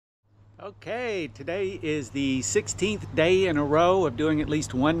Okay, today is the 16th day in a row of doing at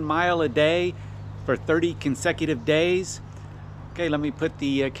least 1 mile a day for 30 consecutive days. Okay, let me put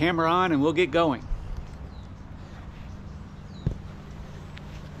the camera on and we'll get going.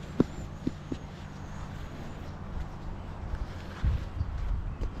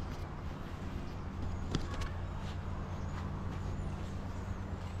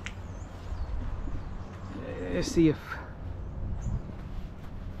 Let's see if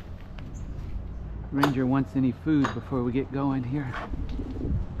Ranger wants any food before we get going here.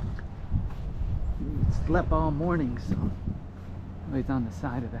 He slept all morning, so he's on the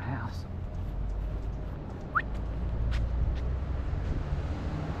side of the house.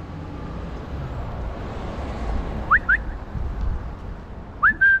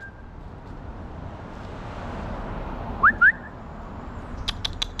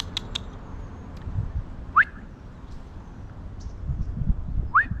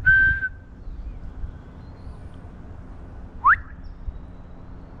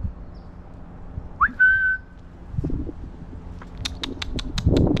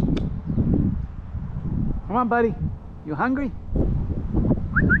 Come on, buddy. You hungry?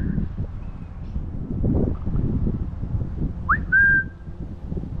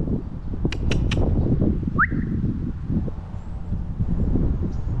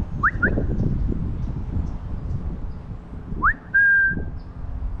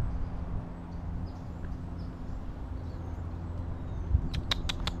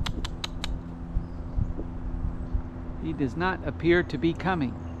 He does not appear to be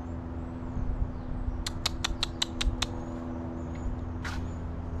coming.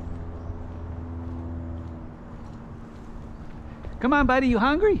 Come on, buddy, you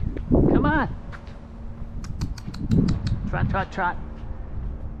hungry? Come on. Trot, trot, trot.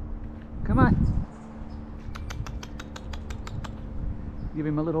 Come on. Give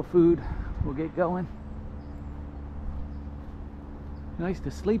him a little food. We'll get going. Nice to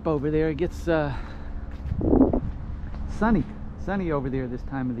sleep over there. It gets sunny over there this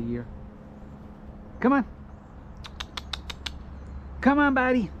time of the year. Come on. Come on,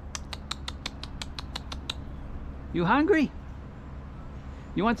 buddy. You hungry?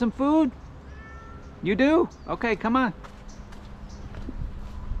 You want some food? You do? Okay, come on.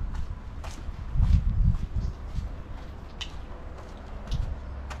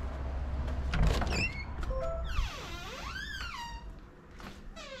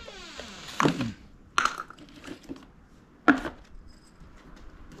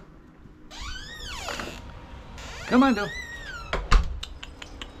 Come on, Joe.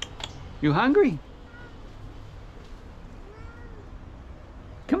 You hungry?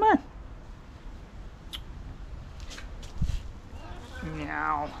 Come on.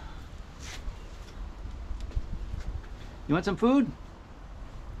 Meow. You want some food?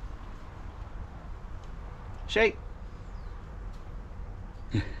 Shake.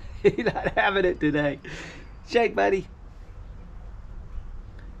 He's not having it today. Shake, buddy.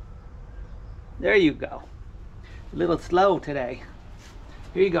 There you go. A little slow today.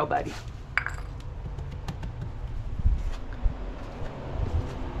 Here you go, buddy.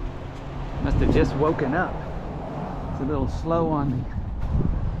 Must have just woken up. It's a little slow on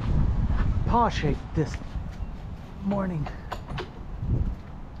the paw shape this morning.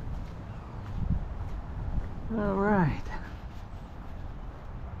 All right.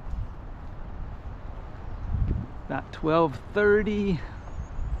 About 12:30.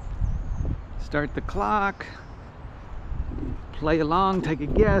 Start the clock. Play along, take a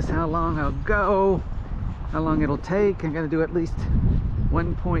guess how long I'll go, how long it'll take. I'm gonna do at least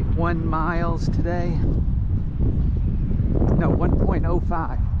 1.1 miles today. No,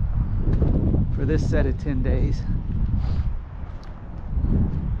 1.05 for this set of 10 days.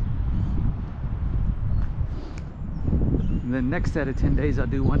 And the next set of 10 days I'll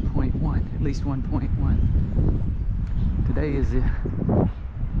do 1.1, at least 1.1. Today is the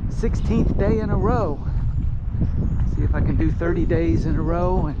 16th day in a row. See if I can do 30 days in a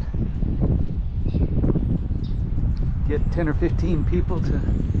row and get 10 or 15 people to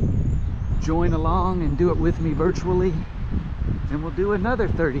join along and do it with me virtually, and we'll do another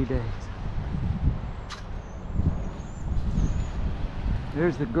 30 days.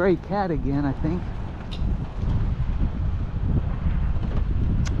 There's the gray cat again, I think.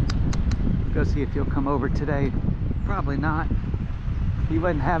 Go see if he'll come over today. Probably not. He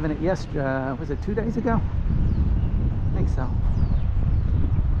wasn't having it yesterday. Was it 2 days ago? I think so.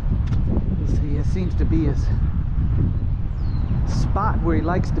 We'll see. It seems to be his spot where he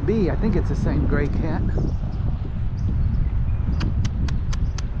likes to be. I think it's the same gray cat.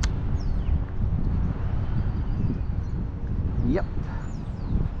 Yep.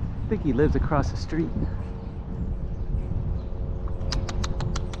 think he lives across the street.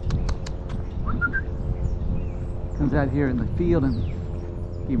 Comes out here in the field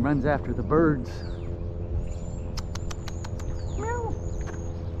and he runs after the birds. Meow.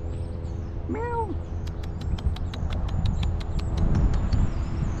 Meow.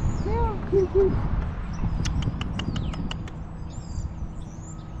 Meow. Coo, coo.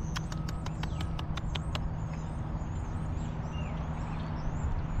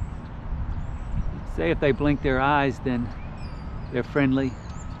 Say if they blink their eyes, then they're friendly.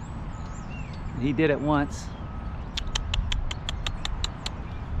 He did it once.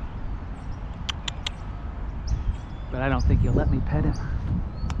 But I don't think you'll let me pet him.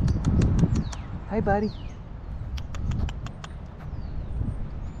 Hi, buddy.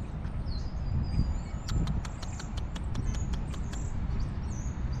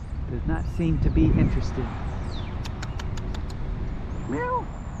 Does not seem to be interested. Meow.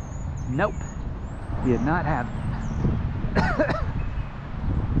 Nope. Did not have it.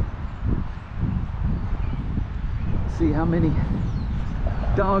 See how many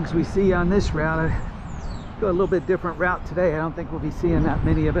dogs we see on this route. Go a little bit different route today. I don't think we'll be seeing that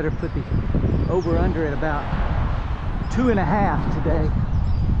many. I better put the over under at about 2.5 today.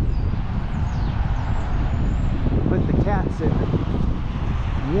 Put the cats at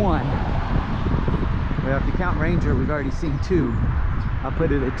 1. Well, if you count Ranger, we've already seen 2. I'll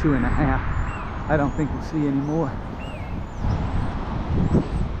put it at 2.5. I don't think we'll see any more.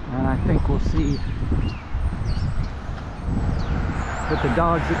 And I think we'll see, put the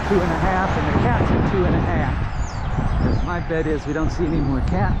dogs at 2.5 and the cats at 2.5. Because my bet is we don't see any more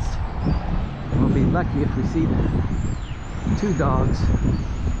cats. We'll be lucky if we see the 2 dogs.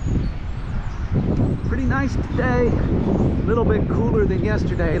 Pretty nice today. A little bit cooler than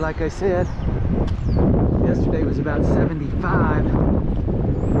yesterday, like I said. Yesterday was about 75,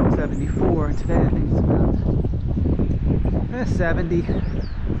 74, and today I think it's about 70.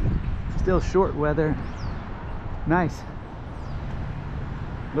 Still short weather. Nice.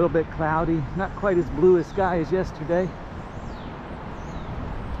 A little bit cloudy, not quite as blue as sky as yesterday.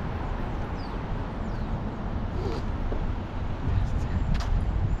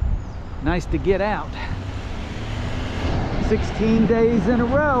 Nice to get out. 16 days in a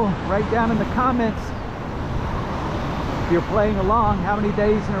row. Write down in the comments if you're playing along how many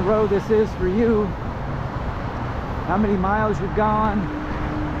days in a row this is for you, how many miles you've gone,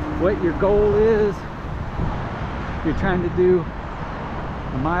 what your goal is. If you're trying to do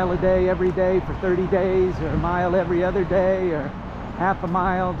a mile a day every day for 30 days, or a mile every other day, or half a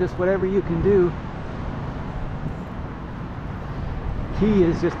mile, just whatever you can do. Key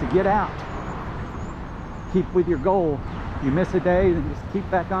is just to get out. Keep with your goal. You miss a day, then just keep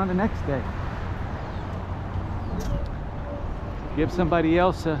back on the next day. Give somebody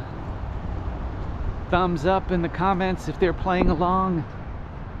else a thumbs up in the comments if they're playing along.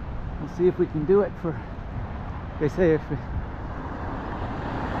 We'll see if we can do it for, they say if we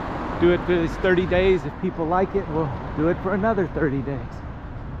do it for these 30 days, if people like it, we'll do it for another 30 days.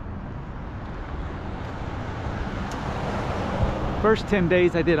 First 10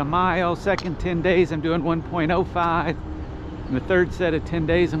 days I did a mile, second 10 days I'm doing 1.05, and the third set of 10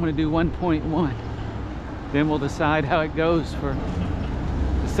 days I'm going to do 1.1. Then we'll decide how it goes for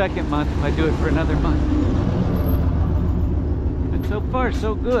the second month if I do it for another month. And so far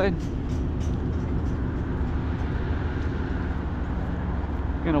so good.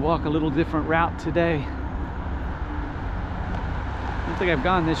 Gonna walk a little different route today. I don't think I've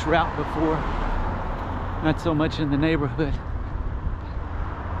gone this route before. Not so much in the neighborhood.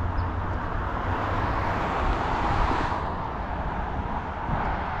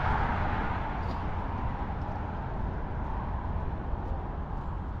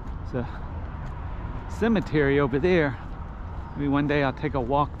 It's a cemetery over there. Maybe one day I'll take a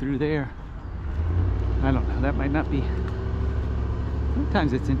walk through there. I don't know, that might not be.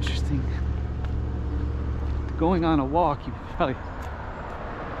 Sometimes it's interesting. Going on a walk, you probably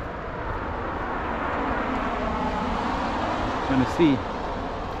gonna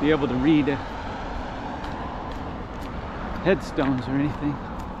be able to read headstones or anything.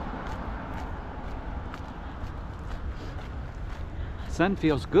 Sun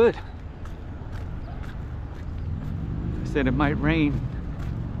feels good. I said it might rain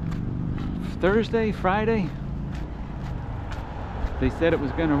Thursday, Friday. They said it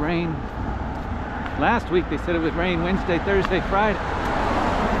was going to rain. Last week they said it would rain Wednesday, Thursday, Friday.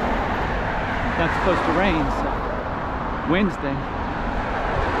 It's not supposed to rain, so Wednesday.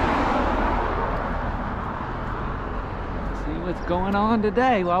 Let's see what's going on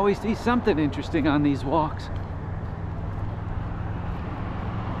today. We'll always see something interesting on these walks.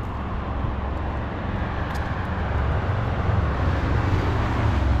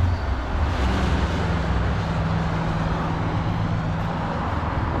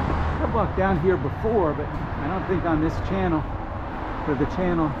 walked down here before, but I don't think on this channel, for the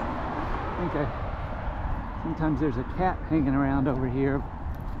channel. Sometimes there's a cat hanging around over here.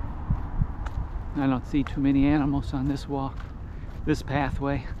 I don't see too many animals on this walk, this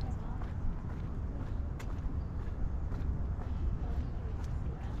pathway.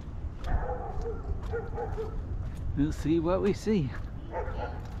 We'll see what we see.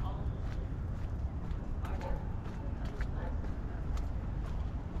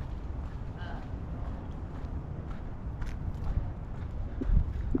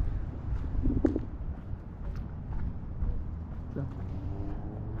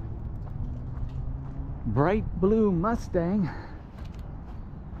 Bright blue Mustang.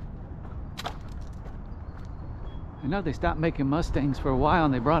 I know they stopped making Mustangs for a while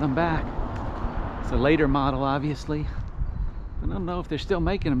and they brought them back. It's a later model, obviously. I don't know if they're still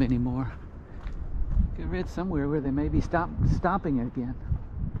making them anymore. I read somewhere where they may be stopping it again.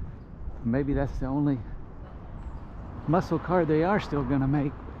 Maybe that's the only muscle car they are still gonna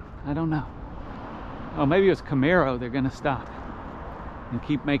make. I don't know. Oh, maybe it was Camaro they're gonna stop and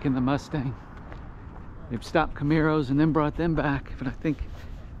keep making the Mustang. They've stopped Camaros and then brought them back, but I think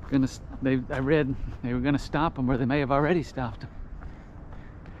I read they were gonna stop them, or they may have already stopped them.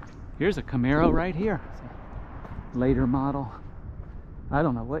 Here's a Camaro right here. It's a later model. I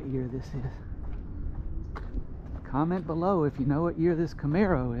don't know what year this is. Comment below if you know what year this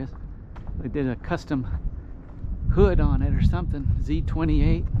Camaro is. They did a custom hood on it or something.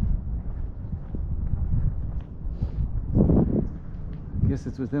 Z28. I guess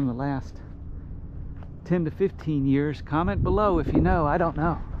it's within the last 10 to 15 years. Comment below if you know. I don't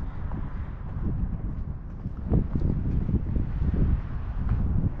know.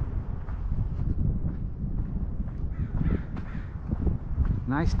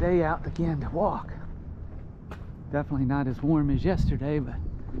 Nice day out again to walk. Definitely not as warm as yesterday, but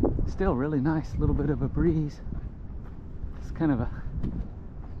still really nice. A little bit of a breeze. It's kind of a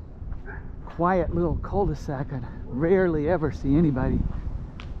quiet little cul-de-sac. I rarely ever see anybody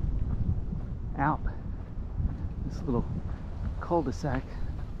out this little cul-de-sac.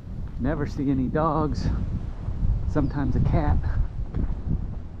 Never see any dogs. Sometimes a cat.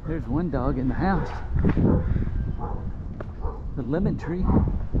 There's one dog in the house. The lemon tree.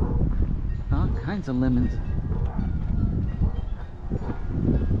 All kinds of lemons.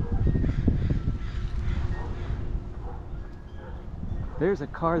 There's a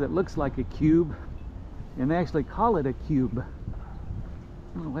car that looks like a cube, and they actually call it a cube.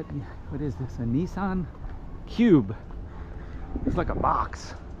 I don't know what is this? A Nissan Cube. It's like a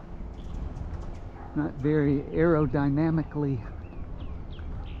box. Not very aerodynamically.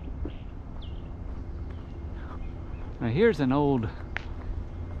 Now here's an old,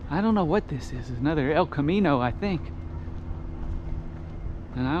 I don't know what this is. It's another El Camino, I think.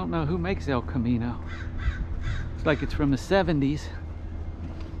 And I don't know who makes El Camino. Looks like it's from the 70s.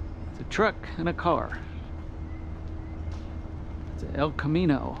 It's a truck and a car. It's an El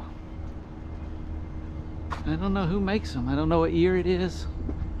Camino. I don't know who makes them. I don't know what year it is.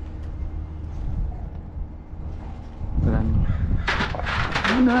 But I'm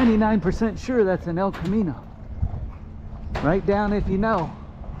 99% sure that's an El Camino. Write down if you know.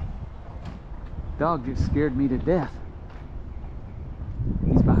 Dog just scared me to death.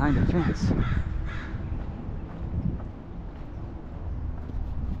 He's behind a fence.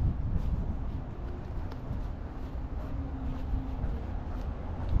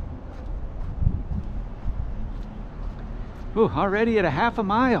 Ooh, already at a half a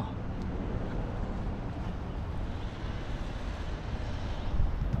mile.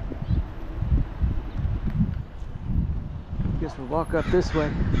 Guess we'll walk up this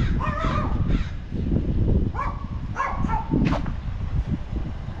way.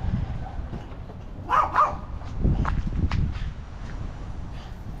 I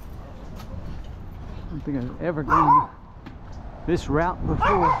don't think I've ever gone this route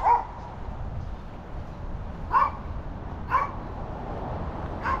before.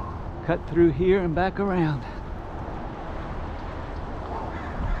 Cut through here and back around.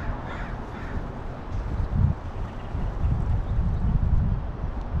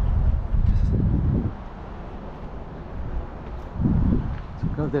 So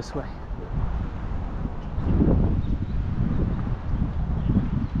go this way.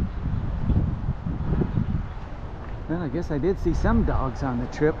 Well, I guess I did see some dogs on the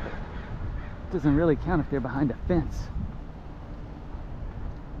trip. It doesn't really count if they're behind a fence.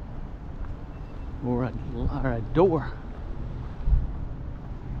 Or a door.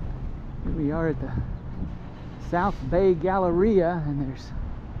 Here we are at the South Bay Galleria, and there's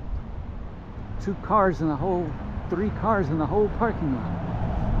 3 cars in the whole parking lot.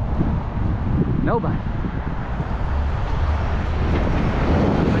 Nobody.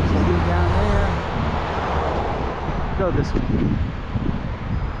 What you see down there? Go this way.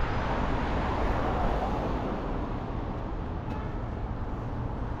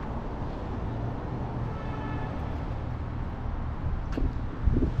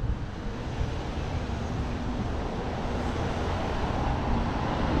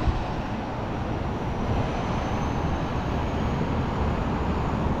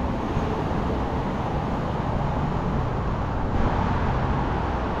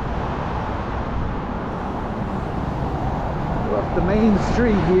 The main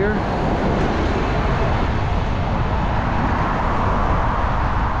street here.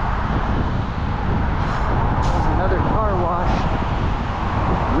 There's another car wash.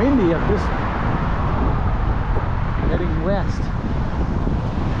 Windy up this way. Heading west.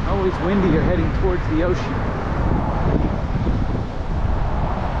 Always windy, you're heading towards the ocean.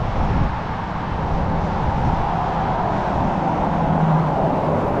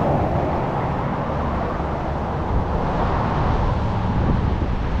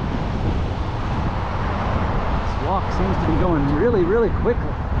 Seems to be going really, really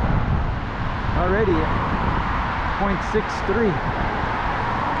quickly. Already at 0.63.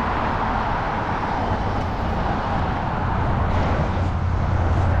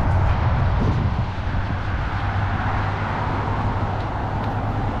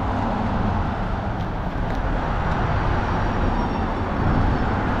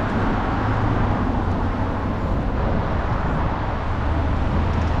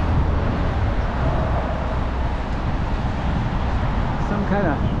 Kind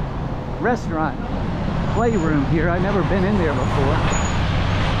of restaurant playroom here. I've never been in there before.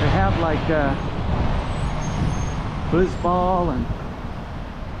 They have like foosball and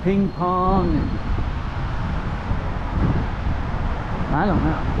ping pong and I don't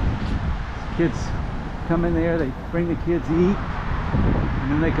know. Kids come in there, they bring the kids to eat, and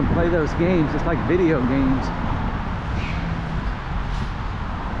then they can play those games. It's like video games.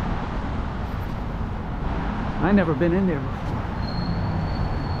 I've never been in there before.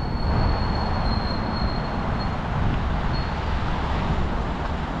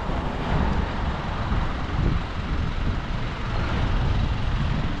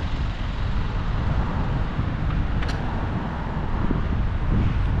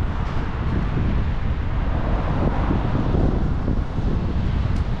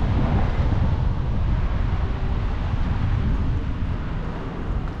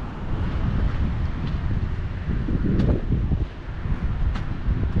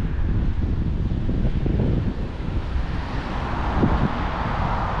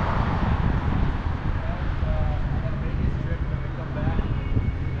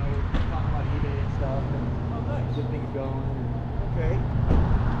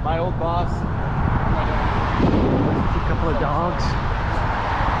 My old boss. A couple of dogs.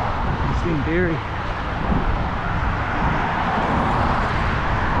 They seem very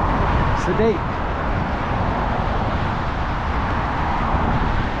sedate.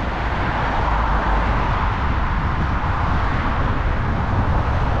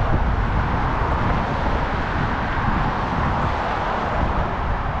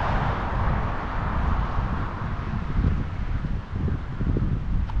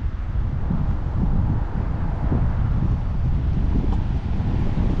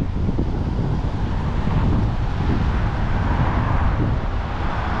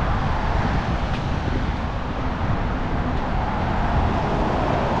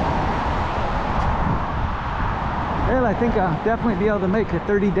 Well, I think I'll definitely be able to make it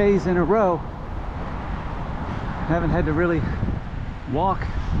 30 days in a row. Haven't had to really walk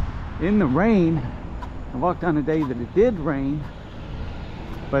in the rain. I walked on a day that it did rain,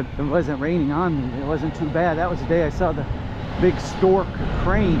 but it wasn't raining on me. It wasn't too bad. That was the day I saw the big stork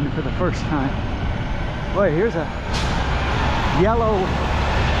crane for the first time. Boy, here's a yellow,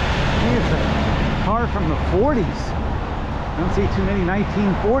 I think it's a car from the 40s. I don't see too many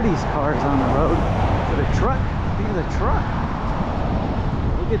 1940s cars on the road. Is it a truck? I think it's a truck.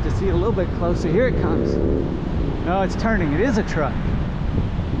 We'll get to see it a little bit closer. Here it comes. No, it's turning. It is a truck.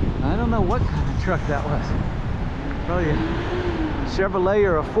 I don't know what kind of truck that was. Probably a Chevrolet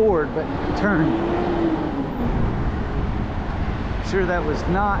or a Ford, but it turned. I'm sure that was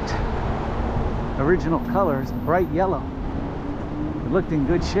not original colors, bright yellow. It looked in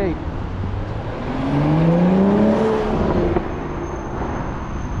good shape.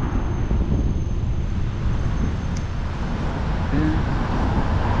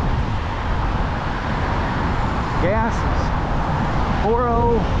 Gas is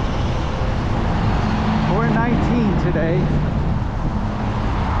 419 today.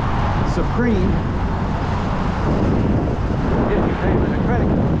 Supreme if you pay with a credit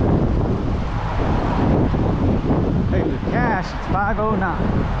card. Pay with cash, it's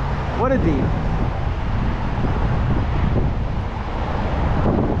 $5.09. What a deal.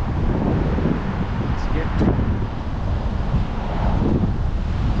 Let's get to it.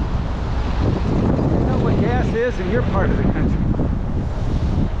 You know what gas is in your part of the country?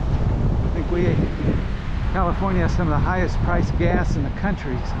 I think California has some of the highest priced gas in the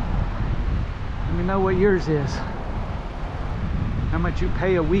country. So let me know what yours is. How much you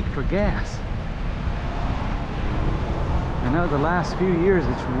pay a week for gas. I know the last few years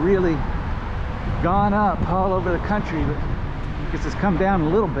it's really gone up all over the country, but I guess it's come down a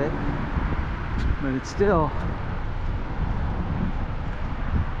little bit, but it's still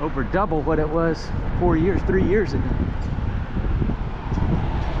over double what it was 3 years ago.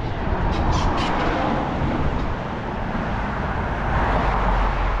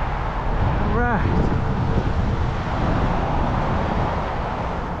 All right.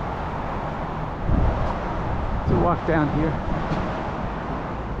 Walk down here,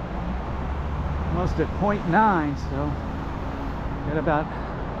 almost at 0.9, so got about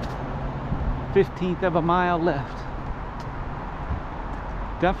 1/15 of a mile left.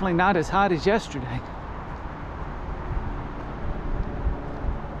 Definitely not as hot as yesterday.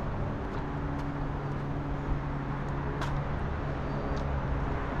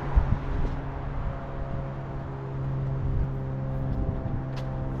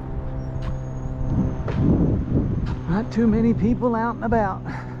 Not too many people out and about.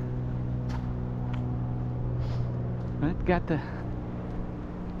 But got the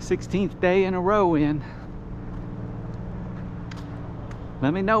 16th day in a row in.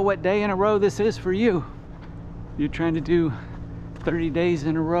 Let me know what day in a row this is for you. You're trying to do 30 days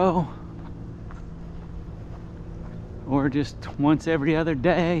in a row, or just once every other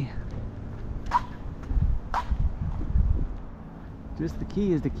day. Just the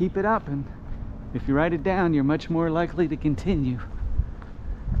key is to keep it up, and if you write it down, you're much more likely to continue.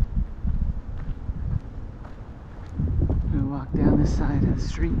 We'll walk down this side of the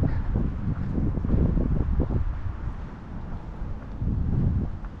street.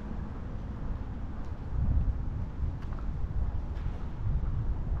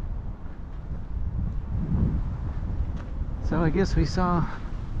 So I guess we saw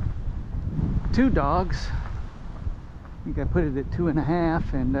 2 dogs. I think I put it at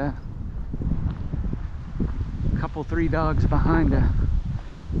 2.5, and couple 3 dogs behind a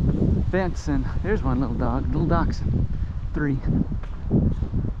fence, and there's one little dog, little dachshund. 3.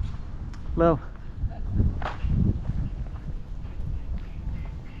 Hello.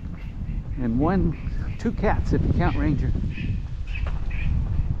 And 2 cats if you count Ranger.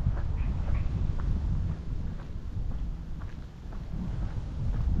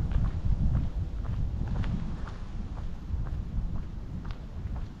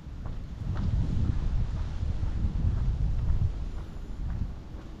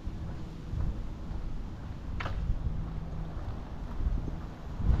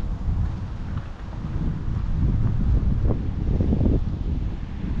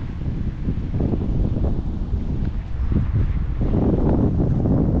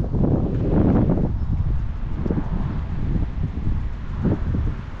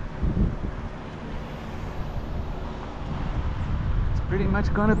 Pretty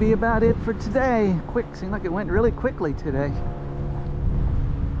much going to be about it for today. Seemed like it went really quickly today.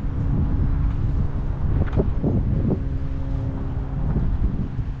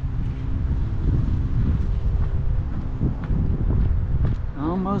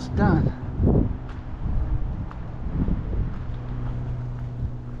 Almost done.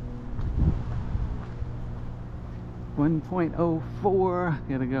 .04.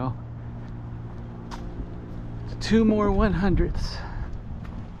 Gotta go 2 more 100ths.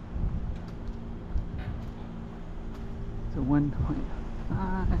 So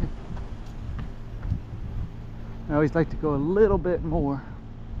 1.5. I always like to go a little bit more.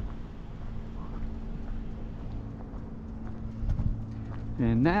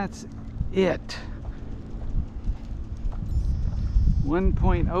 And that's it.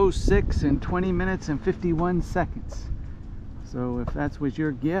 1.06 in 20 minutes and 51 seconds. So if that was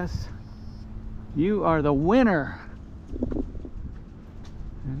your guess, you are the winner.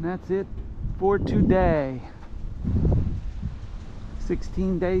 And that's it for today.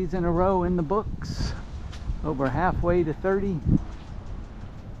 16 days in a row in the books. Over halfway to 30.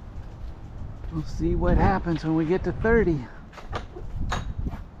 We'll see what happens when we get to 30.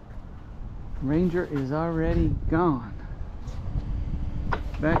 Ranger is already gone.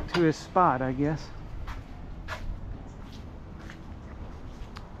 Back to his spot, I guess.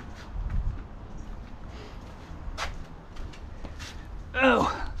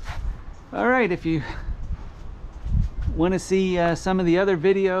 Oh, all right. If you want to see some of the other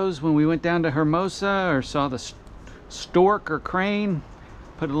videos when we went down to Hermosa or saw the stork or crane,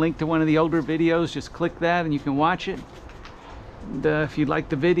 put a link to one of the older videos. Just click that and you can watch it. And if you like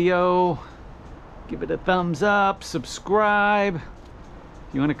the video, give it a thumbs up, subscribe.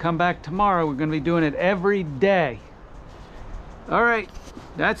 If you want to come back tomorrow, we're going to be doing it every day. All right,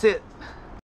 that's it.